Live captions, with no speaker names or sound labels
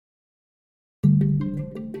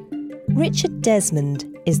Richard Desmond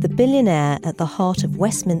is the billionaire at the heart of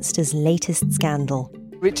Westminster's latest scandal.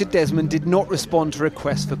 Richard Desmond did not respond to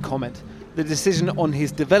requests for comment. The decision on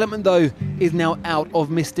his development, though, is now out of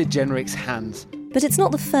Mr. Jenrick's hands. But it's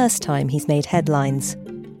not the first time he's made headlines.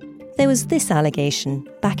 There was this allegation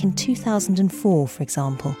back in 2004, for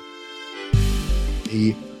example.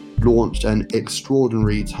 He launched an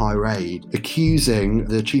extraordinary tirade accusing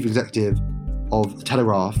the chief executive of the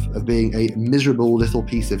Telegraph of being a miserable little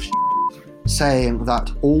piece of shit, saying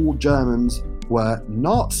that all Germans were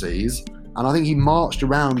Nazis, and I think he marched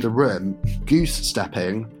around the room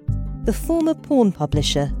goose-stepping. The former porn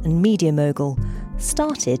publisher and media mogul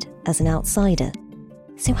started as an outsider.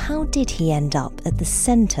 So how did he end up at the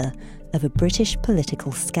centre of a British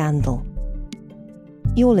political scandal?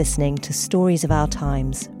 You're listening to Stories of Our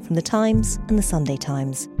Times from The Times and The Sunday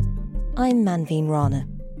Times. I'm Manveen Rana.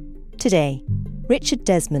 Today, Richard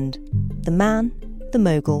Desmond, the man, the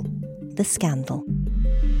mogul, the scandal.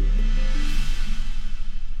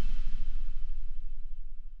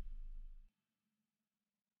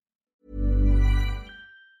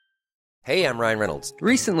 Hey, I'm Ryan Reynolds.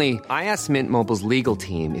 Recently, I asked Mint Mobile's legal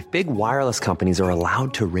team if big wireless companies are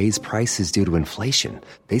allowed to raise prices due to inflation.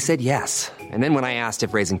 They said yes. And then when I asked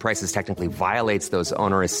if raising prices technically violates those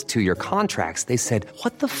onerous two-year contracts, they said,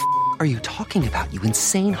 "What the f*** are you talking about, you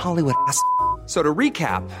insane Hollywood ass f- So to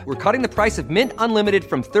recap, we're cutting the price of Mint Unlimited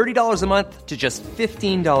from $30 a month to just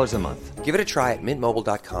 $15 a month. Give it a try at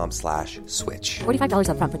mintmobile.com/switch. $45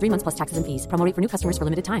 up front for 3 months plus taxes and fees. Promo rate for new customers for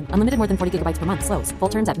limited time. Unlimited more than 40 gigabytes per month. Slows full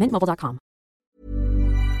terms at mintmobile.com.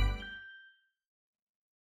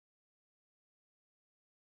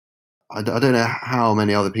 I don't know how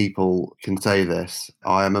many other people can say this.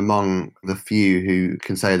 I am among the few who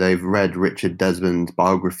can say they've read Richard Desmond's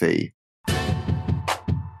biography.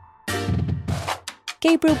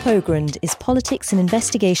 Gabriel Pogrund is politics and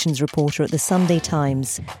investigations reporter at The Sunday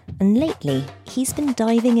Times, and lately he's been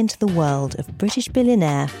diving into the world of British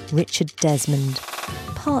billionaire Richard Desmond,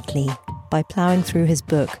 partly by ploughing through his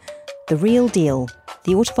book, The Real Deal,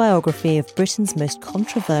 the autobiography of Britain's most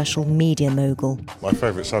controversial media mogul. My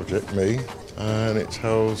favourite subject, me, and it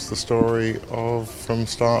tells the story of from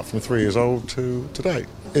 3 years old to today.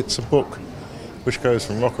 It's a book which goes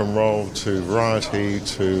from rock and roll to variety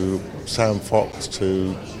to Sam Fox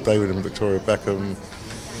to David and Victoria Beckham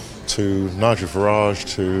to Nigel Farage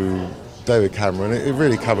to David Cameron. It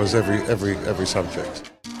really covers every subject.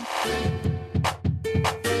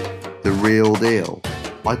 The Real Deal.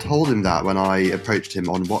 I told him that when I approached him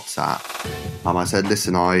on WhatsApp. I said,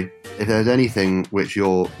 listen, if there's anything which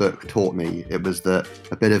your book taught me, it was that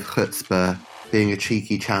a bit of chutzpah, being a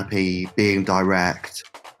cheeky chappy, being direct,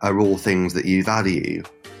 are all things that you value.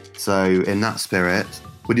 So in that spirit,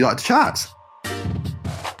 would you like to chat?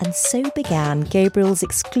 And so began Gabriel's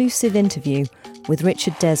exclusive interview with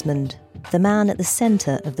Richard Desmond, the man at the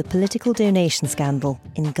centre of the political donation scandal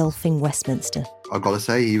engulfing Westminster. I've got to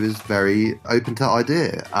say, he was very open to the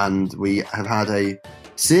idea, and we have had a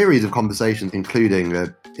series of conversations, including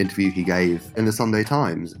an interview he gave in the Sunday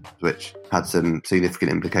Times, which had some significant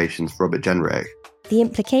implications for Robert Jenrick. The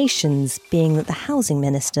implications being that the housing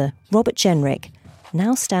minister, Robert Jenrick,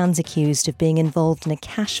 now stands accused of being involved in a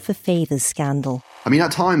cash for favours scandal. I mean,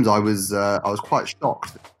 at times I was quite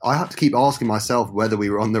shocked. I had to keep asking myself whether we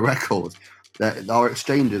were on the record. That our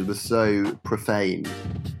exchanges were so profane.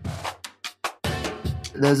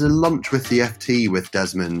 There's a lunch with the FT with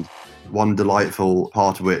Desmond, one delightful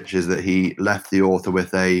part of which is that he left the author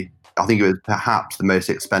with I think it was perhaps the most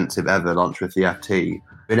expensive ever lunch with the FT.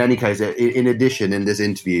 In any case, in addition, in this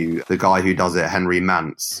interview, the guy who does it, Henry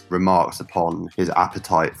Mance, remarks upon his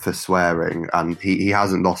appetite for swearing, and he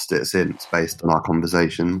hasn't lost it since, based on our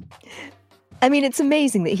conversation. I mean, it's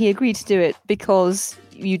amazing that he agreed to do it because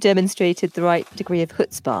you demonstrated the right degree of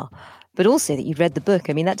chutzpah, but also that you read the book.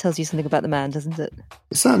 I mean, that tells you something about the man, doesn't it?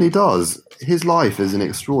 It certainly does. His life is an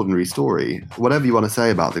extraordinary story. Whatever you want to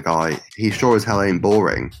say about the guy, he sure as hell ain't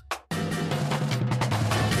boring.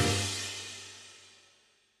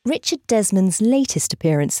 Richard Desmond's latest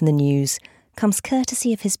appearance in the news comes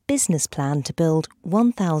courtesy of his business plan to build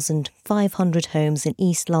 1,500 homes in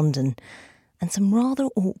East London and some rather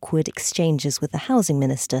awkward exchanges with the housing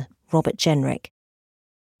minister, Robert Jenrick.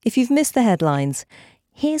 If you've missed the headlines,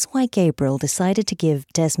 here's why Gabriel decided to give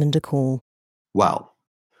Desmond a call. Well,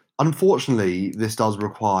 unfortunately, this does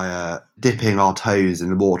require dipping our toes in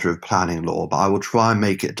the water of planning law, but I will try and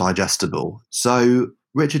make it digestible. So,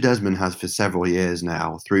 Richard Desmond has for several years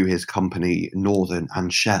now, through his company Northern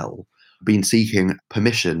and Shell, been seeking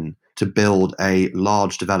permission to build a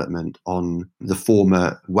large development on the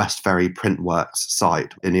former West Ferry Printworks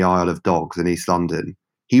site in the Isle of Dogs in East London.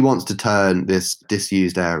 He wants to turn this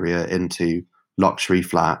disused area into luxury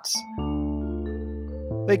flats.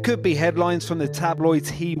 They could be headlines from the tabloids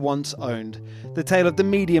he once owned. The tale of the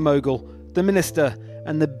media mogul, the minister,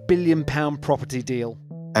 and the billion-pound property deal.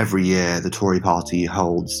 Every year, the Tory party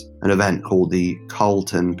holds an event called the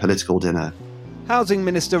Carlton Political Dinner. Housing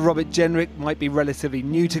Minister Robert Jenrick might be relatively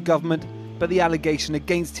new to government, but the allegation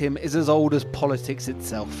against him is as old as politics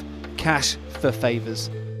itself. Cash for favours.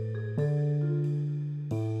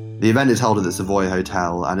 The event is held at the Savoy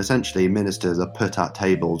Hotel, and essentially ministers are put at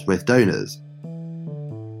tables with donors.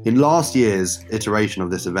 In last year's iteration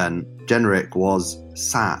of this event, Jenrick was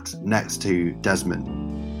sat next to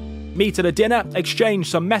Desmond. Meet at a dinner,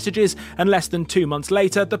 exchange some messages, and less than 2 months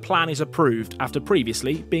later, the plan is approved after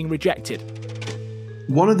previously being rejected.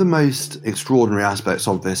 One of the most extraordinary aspects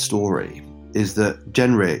of this story is that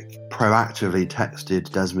Jenrick proactively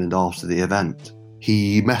texted Desmond after the event.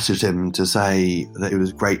 He messaged him to say that it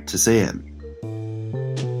was great to see him.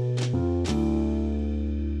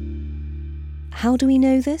 How do we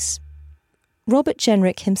know this? Robert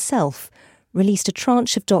Jenrick himself released a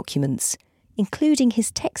tranche of documents, including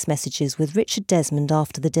his text messages with Richard Desmond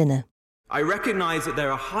after the dinner. I recognise that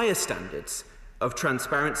there are higher standards of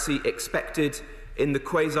transparency expected in the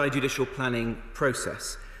quasi-judicial planning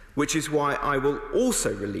process, which is why I will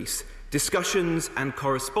also release discussions and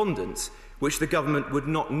correspondence which the government would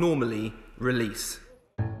not normally release.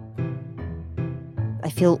 I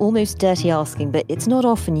feel almost dirty asking, but it's not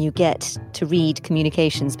often you get to read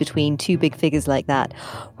communications between two big figures like that.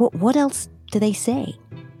 What else do they say?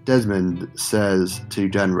 Desmond says to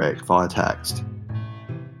Jenrick via text,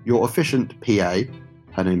 "Your efficient PA,"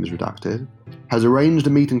 her name is redacted, "has arranged a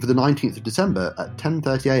meeting for the 19th of December at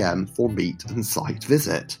 10:30am for meet and site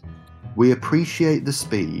visit. We appreciate the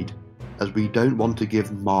speed, as we don't want to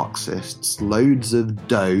give Marxists loads of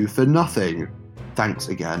dough for nothing. Thanks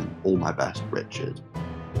again, all my best, Richard."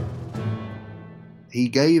 He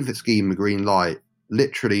gave the scheme a green light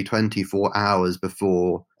literally 24 hours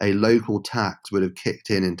before a local tax would have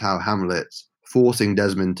kicked in Tower Hamlets, forcing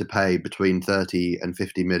Desmond to pay between 30 and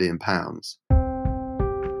 50 million pounds.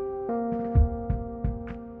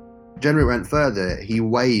 Jenrick went further. He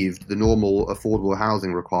waived the normal affordable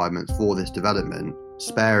housing requirements for this development,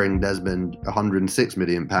 sparing Desmond £106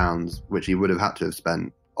 million, which he would have had to have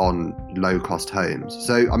spent on low-cost homes.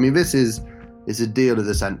 So, I mean, it's a deal of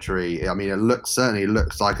the century. I mean, it certainly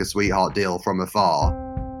looks like a sweetheart deal from afar.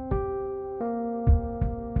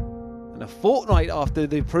 And a fortnight after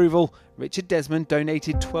the approval, Richard Desmond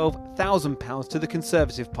donated £12,000 to the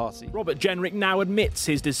Conservative Party. Robert Jenrick now admits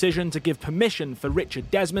his decision to give permission for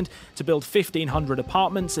Richard Desmond to build 1,500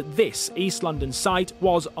 apartments at this East London site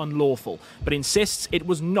was unlawful, but insists it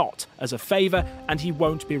was not as a favour and he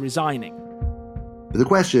won't be resigning. But the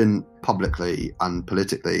question publicly and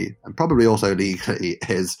politically, and probably also legally,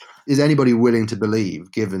 is anybody willing to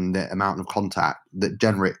believe, given the amount of contact, that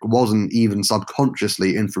Jenrick wasn't even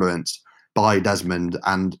subconsciously influenced by Desmond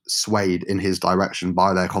and swayed in his direction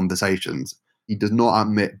by their conversations? He does not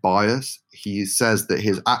admit bias. He says that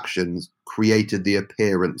his actions created the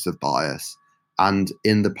appearance of bias. And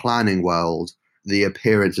in the planning world, the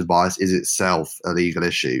appearance of bias is itself a legal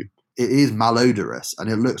issue. It is malodorous and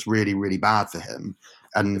it looks really, really bad for him.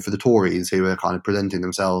 And for the Tories, who are kind of presenting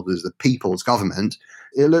themselves as the people's government,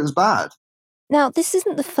 it looks bad. Now, this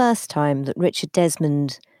isn't the first time that Richard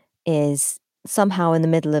Desmond is somehow in the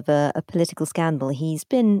middle of a political scandal. He's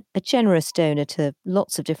been a generous donor to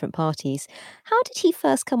lots of different parties. How did he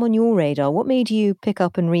first come on your radar? What made you pick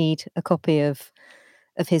up and read a copy of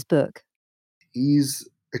his book? He's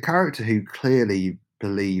a character who clearly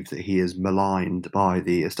believes that he is maligned by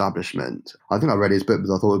the establishment. I think I read his book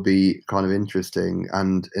because I thought it would be kind of interesting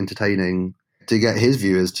and entertaining to get his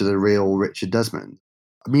view as to the real Richard Desmond.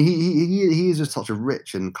 I mean, he is just such a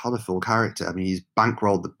rich and colourful character. I mean, he's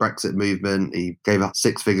bankrolled the Brexit movement. He gave up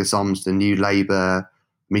six-figure sums to New Labour.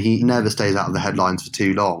 I mean, he never stays out of the headlines for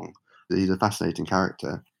too long. He's a fascinating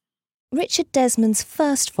character. Richard Desmond's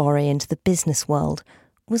first foray into the business world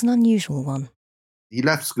was an unusual one. He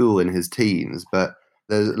left school in his teens, but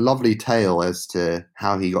there's a lovely tale as to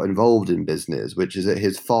how he got involved in business, which is that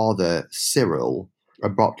his father, Cyril,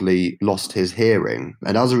 abruptly lost his hearing.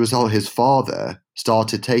 And as a result, his father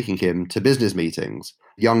started taking him to business meetings.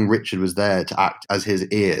 Young Richard was there to act as his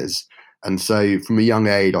ears. And so from a young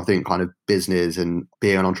age, I think kind of business and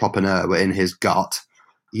being an entrepreneur were in his gut.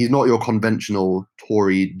 He's not your conventional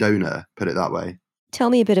Tory donor, put it that way. Tell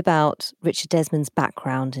me a bit about Richard Desmond's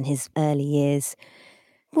background in his early years.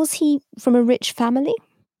 Was he from a rich family?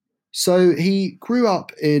 So he grew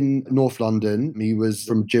up in North London. He was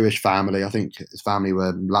from a Jewish family. I think his family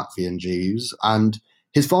were Latvian Jews. And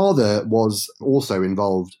His father was also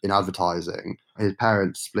involved in advertising. His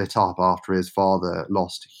parents split up after his father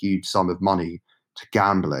lost a huge sum of money to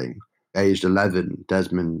gambling. Aged 11,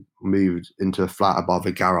 Desmond moved into a flat above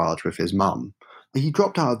a garage with his mum. He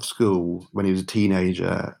dropped out of school when he was a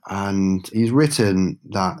teenager, and he's written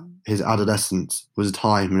that his adolescence was a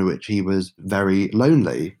time in which he was very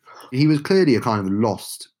lonely. He was clearly a kind of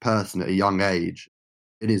lost person at a young age.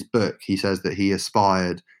 In his book, he says that he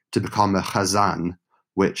aspired to become a chazan,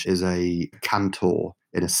 which is a cantor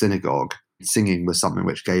in a synagogue. Singing was something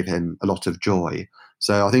which gave him a lot of joy.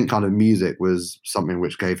 So I think kind of music was something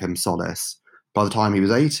which gave him solace. By the time he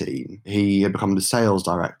was 18, he had become the sales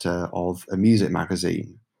director of a music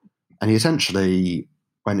magazine. And he essentially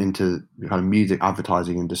went into the kind of music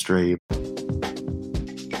advertising industry.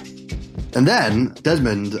 And then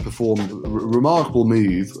Desmond performed a remarkable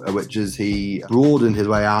move, which is he broadened his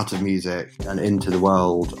way out of music and into the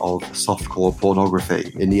world of softcore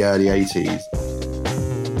pornography in the early 80s.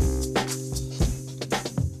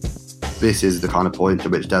 This is the kind of point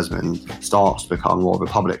at which Desmond starts to become more of a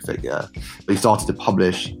public figure. He started to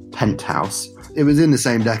publish Penthouse. It was in the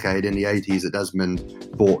same decade, in the 80s, that Desmond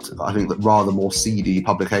bought, I think, rather more seedy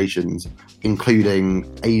publications,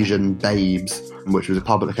 including Asian Babes, which was a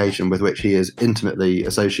publication with which he is intimately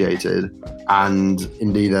associated. And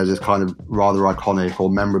indeed, there's this kind of rather iconic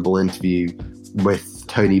or memorable interview with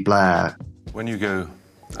Tony Blair. When you go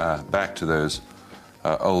back to those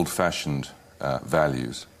old-fashioned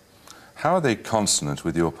values, how are they consonant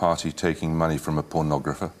with your party taking money from a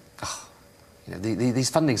pornographer? Oh, you know,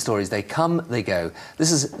 these funding stories, they come, they go.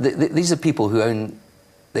 These are people who own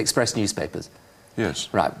the Express newspapers. Yes.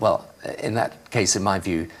 Right, well, in that case, in my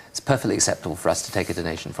view, it's perfectly acceptable for us to take a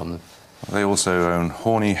donation from them. They also own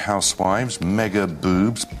Horny Housewives, Mega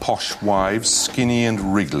Boobs, Posh Wives, Skinny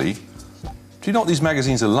and Wrigley. Do you know what these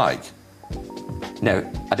magazines are like? No,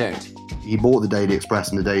 I don't. He bought the Daily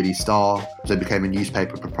Express and the Daily Star, so he became a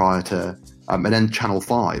newspaper proprietor, and then Channel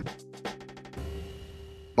 5.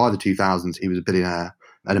 By the 2000s, he was a billionaire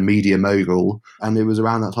and a media mogul, and it was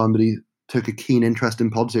around that time that he took a keen interest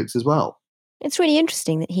in politics as well. It's really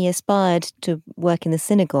interesting that he aspired to work in the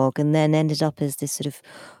synagogue and then ended up as this sort of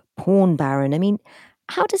porn baron. I mean,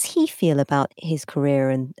 how does he feel about his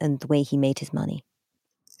career and the way he made his money?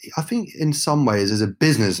 I think in some ways, as a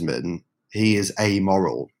businessman, he is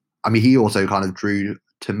amoral. I mean, he also kind of drew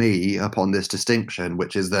to me upon this distinction,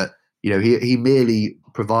 which is that, you know, he merely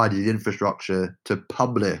provided the infrastructure to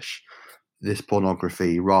publish this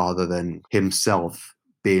pornography rather than himself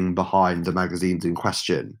being behind the magazines in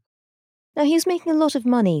question. Now, he was making a lot of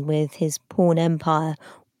money with his porn empire.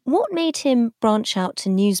 What made him branch out to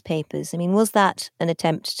newspapers? I mean, was that an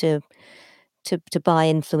attempt to buy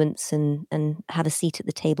influence and have a seat at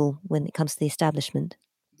the table when it comes to the establishment?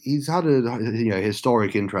 He's had a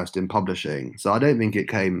historic interest in publishing, so I don't think it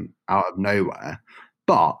came out of nowhere.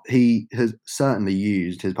 But he has certainly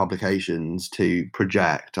used his publications to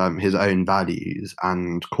project his own values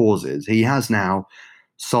and causes. He has now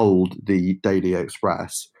sold the Daily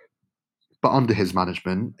Express, but under his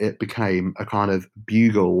management, it became a kind of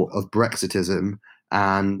bugle of Brexitism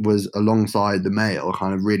and was, alongside the Mail, a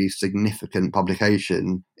kind of really significant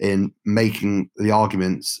publication in making the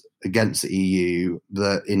arguments against the EU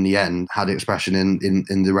that in the end had expression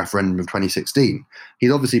in the referendum of 2016.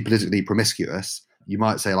 He's obviously politically promiscuous. You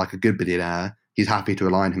might say, like a good billionaire, he's happy to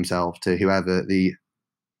align himself to whoever the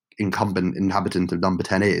incumbent inhabitant of number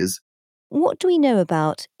 10 is. What do we know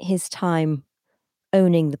about his time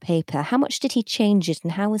owning the paper? How much did he change it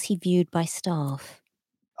and how was he viewed by staff?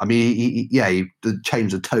 I mean, he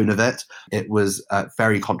changed the tone of it. It was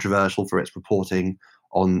very controversial for its reporting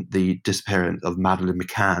on the disappearance of Madeleine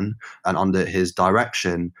McCann, and under his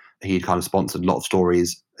direction, he kind of sponsored a lot of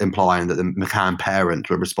stories implying that the McCann parents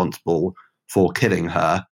were responsible for killing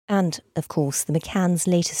her. And, of course, the McCanns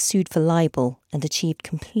later sued for libel and achieved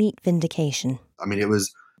complete vindication. I mean, it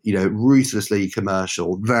was, ruthlessly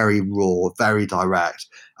commercial, very raw, very direct.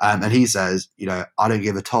 And he says, I don't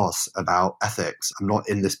give a toss about ethics. I'm not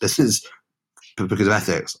in this business because of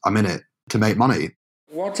ethics. I'm in it to make money.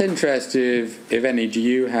 What interest, if any, do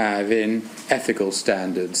you have in ethical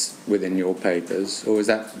standards within your papers, or is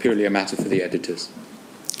that purely a matter for the editors?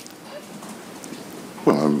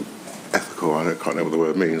 Well, I'm ethical. I can't know what the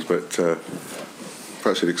word means, but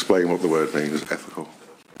perhaps you'd explain what the word means, ethical.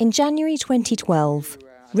 In January 2012,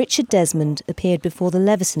 Richard Desmond appeared before the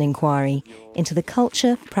Leveson inquiry into the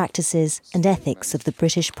culture, practices and ethics of the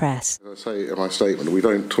British press. As I say in my statement, we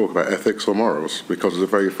don't talk about ethics or morals because it's a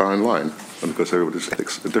very fine line and because everybody's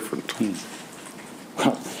ethics are different.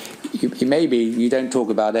 Well, maybe you don't talk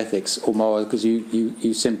about ethics or morals because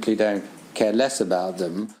you simply don't care less about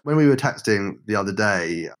them. When we were texting the other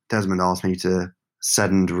day, Desmond asked me to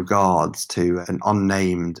send regards to an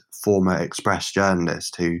unnamed former Express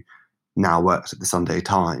journalist who now works at the Sunday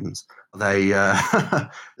Times. They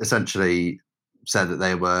essentially said that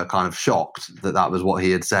they were kind of shocked that that was what he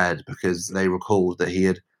had said, because they recalled that he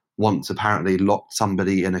had once apparently locked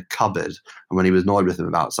somebody in a cupboard, and when he was annoyed with them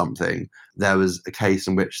about something, there was a case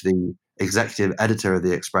in which the executive editor of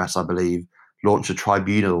the Express, I believe, launched a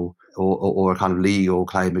tribunal or a kind of legal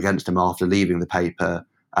claim against him after leaving the paper,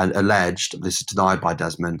 and alleged, this is denied by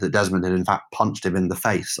Desmond, that Desmond had in fact punched him in the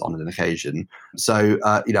face on an occasion. So,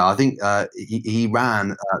 I think he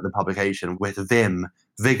ran the publication with vim,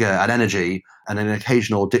 vigour and energy, and an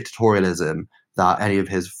occasional dictatorialism that any of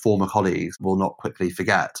his former colleagues will not quickly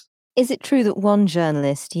forget. Is it true that one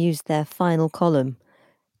journalist used their final column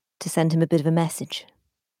to send him a bit of a message?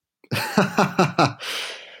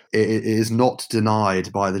 It is not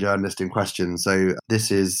denied by the journalist in question. So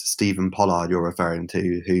this is Stephen Pollard you're referring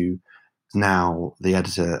to, who is now the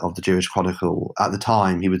editor of the Jewish Chronicle. At the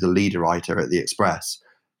time, he was the leader writer at the Express.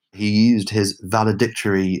 He used his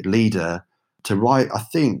valedictory leader to write, I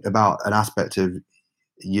think, about an aspect of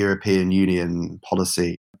European Union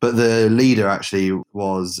policy. But the leader actually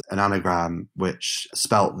was an anagram which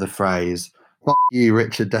spelt the phrase, "Fuck you,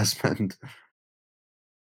 Richard Desmond."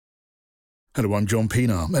 Hello, I'm John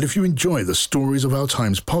Pienaar, and if you enjoy the stories of our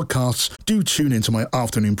Times podcasts, do tune into my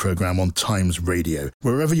afternoon programme on Times Radio.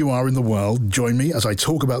 Wherever you are in the world, join me as I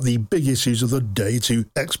talk about the big issues of the day to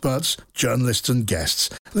experts, journalists and guests.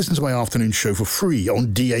 Listen to my afternoon show for free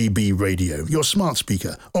on DAB Radio, your smart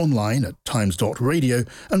speaker, online at times.radio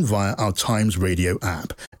and via our Times Radio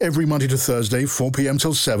app. Every Monday to Thursday, 4 p.m.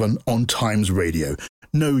 till 7 on Times Radio.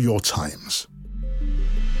 Know your Times.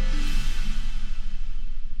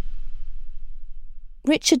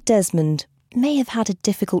 Richard Desmond may have had a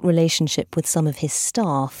difficult relationship with some of his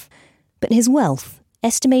staff, but his wealth,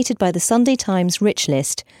 estimated by the Sunday Times Rich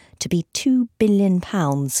List to be £2 billion,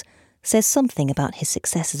 says something about his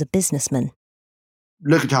success as a businessman.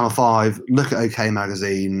 Look at Channel 5, look at OK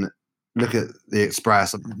Magazine, look at The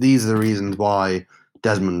Express. These are the reasons why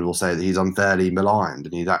Desmond will say that he's unfairly maligned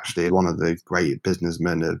and he's actually one of the great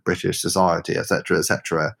businessmen of British society, etc.,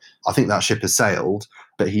 etc. I think that ship has sailed,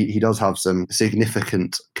 but he does have some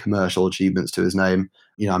significant commercial achievements to his name.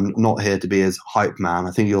 You know, I'm not here to be his hype man.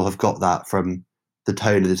 I think you'll have got that from the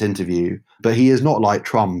tone of this interview. But he is not like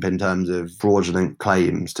Trump in terms of fraudulent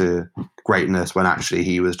claims to greatness when actually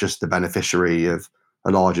he was just the beneficiary of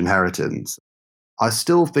a large inheritance. I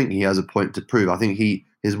still think he has a point to prove. I think he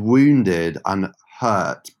is wounded and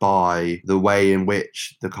hurt by the way in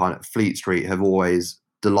which the kind of Fleet Street have always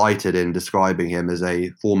delighted in describing him as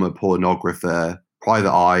a former pornographer.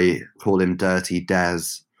 Private Eye call him Dirty Des.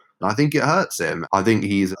 I think it hurts him. I think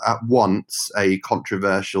he's at once a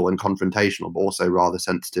controversial and confrontational, but also rather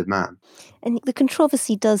sensitive man. And the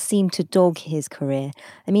controversy does seem to dog his career.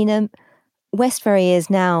 I mean, Westbury is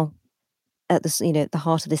now at the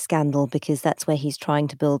heart of this scandal because that's where he's trying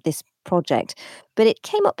to build this project. But it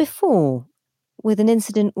came up before with an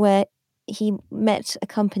incident where he met a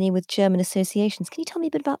company with German associations. Can you tell me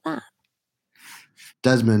a bit about that?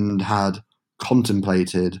 Desmond had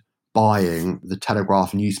contemplated buying the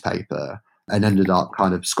Telegraph newspaper and ended up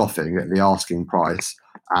kind of scoffing at the asking price,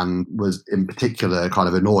 and was in particular kind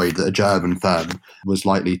of annoyed that a German firm was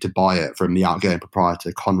likely to buy it from the outgoing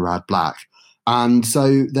proprietor, Conrad Black. And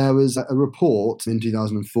so there was a report in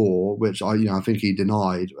 2004, which I think he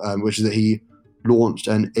denied, which is that he launched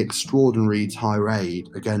an extraordinary tirade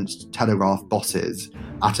against Telegraph bosses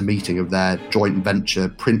at a meeting of their joint venture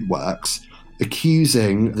Printworks,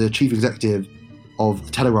 accusing the chief executive of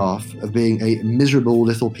the Telegraph of being a miserable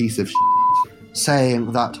little piece of shit,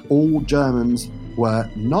 saying that all Germans were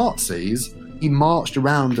Nazis. He marched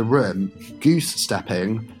around the room,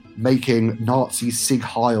 goose-stepping, making Nazi Sieg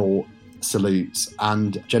Heil salutes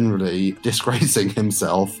and generally disgracing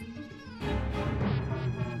himself.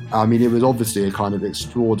 I mean, it was obviously a kind of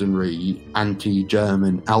extraordinary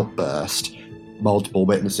anti-German outburst. Multiple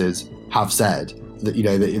witnesses have said that,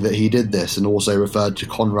 that he did this, and also referred to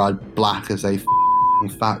Conrad Black as a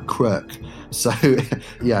fat crook. So,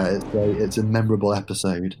 yeah, it's a memorable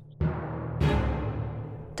episode.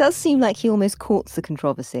 Does seem like he almost courts the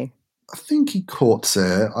controversy. I think he courts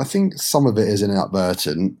it. I think some of it is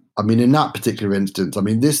inadvertent. I mean, in that particular instance, I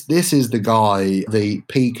mean, this is the guy, the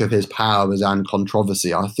peak of his powers and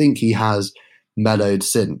controversy. I think he has mellowed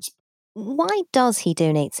since. Why does he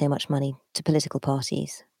donate so much money to political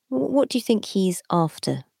parties? What do you think he's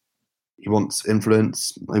after? He wants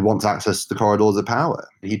influence. He wants access to the corridors of power.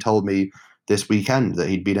 He told me this weekend that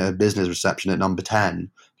he'd been at a business reception at Number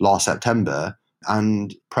 10, last September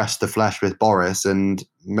and pressed the flesh with Boris and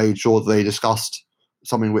made sure that they discussed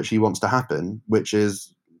something which he wants to happen, which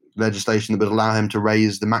is legislation that would allow him to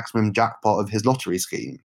raise the maximum jackpot of his lottery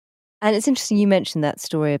scheme. And it's interesting you mentioned that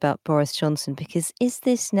story about Boris Johnson, because is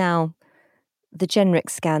this now the Generic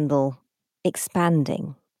scandal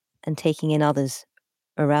expanding and taking in others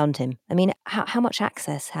around him? I mean, how much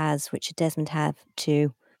access has Richard Desmond have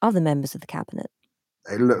to other members of the cabinet?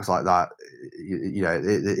 It looks like that, it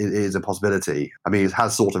is a possibility. I mean, it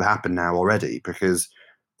has sort of happened now already, because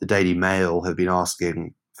the Daily Mail have been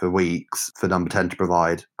asking for weeks for Number 10 to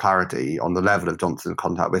provide clarity on the level of Johnson's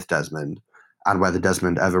contact with Desmond and whether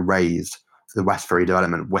Desmond ever raised the Westbury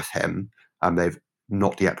development with him. They've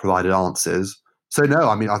not yet provided answers. So no,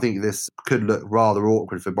 I mean, I think this could look rather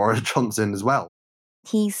awkward for Boris Johnson as well.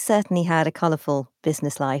 He's certainly had a colourful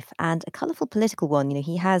business life and a colourful political one.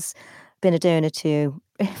 He has been a donor to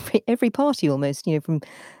every party almost, from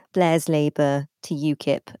Blair's Labour to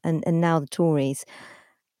UKIP and now the Tories.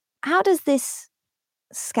 How does this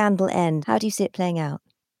scandal end? How do you see it playing out?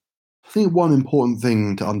 I think one important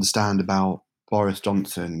thing to understand about Boris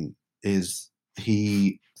Johnson is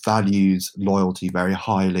he values loyalty very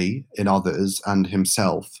highly in others and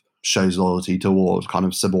himself shows loyalty towards kind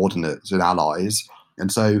of subordinates and allies.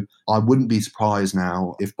 And so I wouldn't be surprised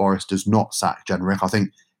now if Boris does not sack Generic. I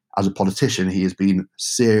think as a politician, he has been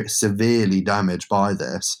severely damaged by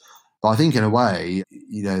this. But I think in a way,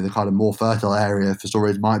 the kind of more fertile area for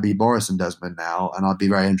stories might be Boris and Desmond now, and I'd be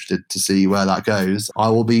very interested to see where that goes. I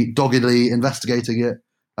will be doggedly investigating it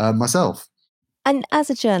myself. And as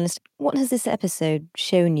a journalist, what has this episode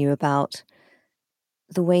shown you about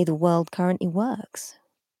the way the world currently works?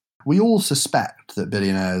 We all suspect that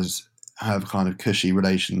billionaires have kind of cushy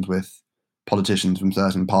relations with politicians from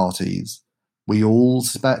certain parties. We all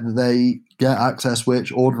suspect that they get access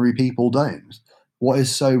which ordinary people don't. What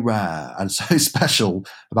is so rare and so special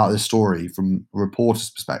about this story from a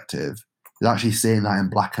reporter's perspective is actually seeing that in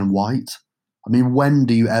black and white. I mean, when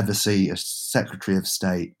do you ever see a Secretary of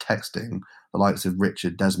State texting the likes of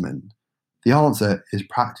Richard Desmond? The answer is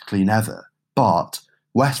practically never. But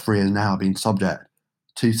Westbury has now been subject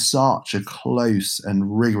to such a close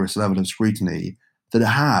and rigorous level of scrutiny that it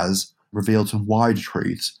has revealed some wider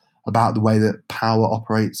truths about the way that power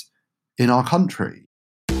operates in our country.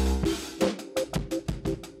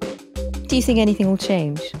 Do you think anything will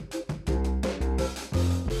change?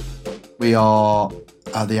 We are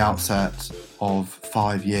at the outset of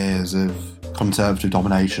 5 years of Conservative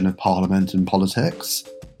domination of Parliament and politics.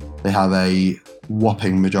 They have a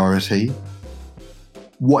whopping majority.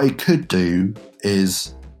 What it could do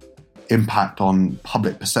is impact on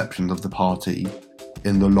public perceptions of the party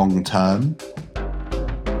in the long term.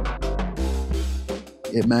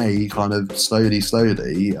 It may kind of slowly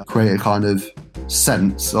create a kind of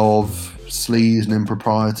sense of sleaze and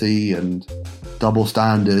impropriety and double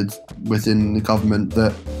standards within the government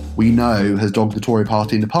that we know has dogged the Tory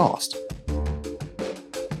party in the past.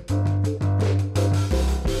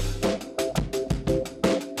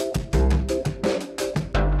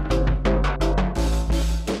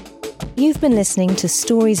 You've been listening to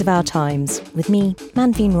Stories of Our Times with me,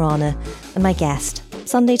 Manveen Rana, and my guest,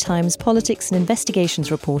 Sunday Times politics and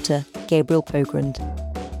investigations reporter Gabriel Pogrund.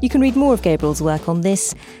 You can read more of Gabriel's work on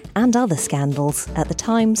this and other scandals at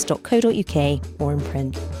thetimes.co.uk or in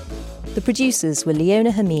print. The producers were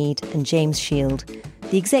Leona Hamid and James Shield.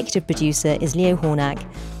 The executive producer is Leo Hornack,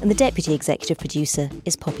 and the deputy executive producer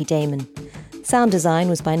is Poppy Damon. Sound design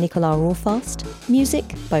was by Nicola Rawfast, music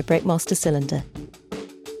by Breakmaster Cylinder.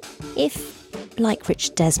 If, like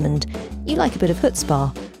Richard Desmond, you like a bit of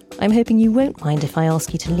chutzpah, I'm hoping you won't mind if I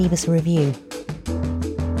ask you to leave us a review.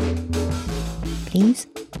 Please?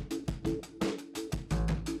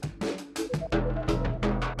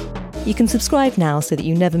 You can subscribe now so that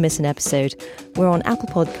you never miss an episode. We're on Apple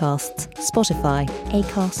Podcasts, Spotify,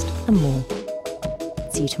 Acast, and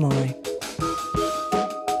more. See you tomorrow.